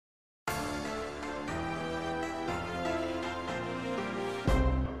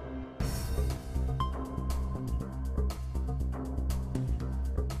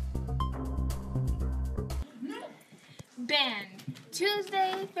Band.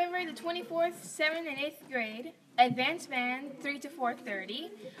 Tuesday, February the 24th, 7th and 8th grade. Advanced band, 3 to 4:30.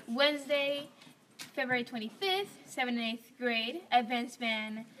 Wednesday, February 25th, 7th and 8th grade. Advanced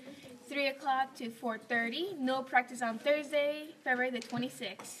band, 3 o'clock to 4:30. No practice on Thursday, February the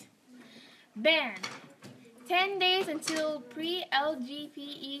 26th. Band. 10 days until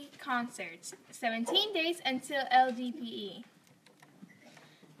pre-LGPE concerts. 17 days until LGPE.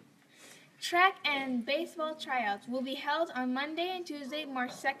 Track and baseball tryouts will be held on Monday and Tuesday,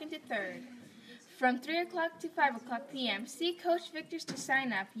 March 2nd to 3rd, from 3 o'clock to 5 o'clock p.m. See Coach Victor's to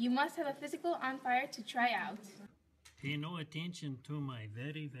sign up. You must have a physical on fire to try out. Pay no attention to my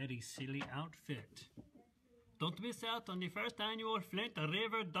very, very silly outfit. Don't miss out on the first annual Flint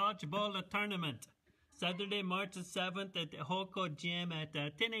River Dodgeball Tournament. Saturday, March 7th at the Holco Gym at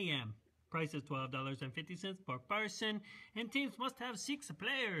 10 a.m. Price is $12.50 per person, and teams must have 6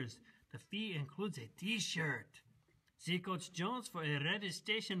 players. The fee includes a t-shirt. See Coach Jones for a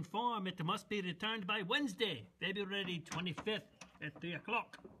registration form. It must be returned by Wednesday, February 25th at 3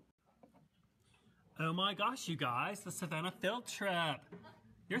 o'clock. Oh my gosh, you guys, the Savannah field trip.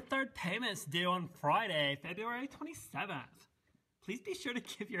 Your third payment's due on Friday, February 27th. Please be sure to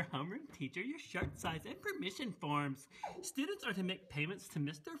give your homeroom teacher your shirt size and permission forms. Students are to make payments to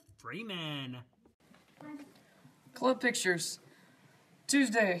Mr. Freeman. Club pictures.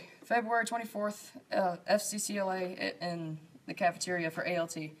 Tuesday, February 24th, FCCLA in the cafeteria for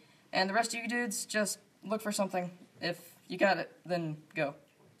ALT. And the rest of you dudes, just look for something. If you got it, then go.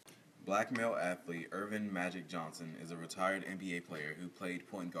 Black male athlete Irvin Magic Johnson is a retired NBA player who played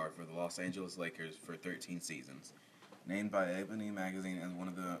point guard for the Los Angeles Lakers for 13 seasons. Named by Ebony Magazine as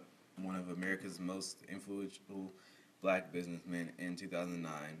one of America's most influential black businessmen in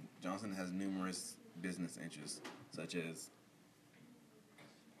 2009, Johnson has numerous business interests, such as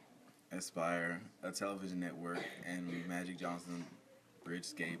Aspire, a television network, and Magic Johnson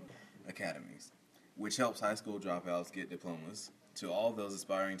Bridgescape Academies, which helps high school dropouts get diplomas. To all those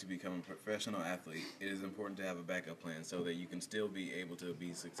aspiring to become a professional athlete, it is important to have a backup plan so that you can still be able to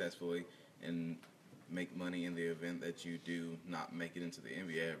be successfully and make money in the event that you do not make it into the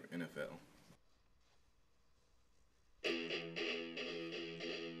NBA or NFL.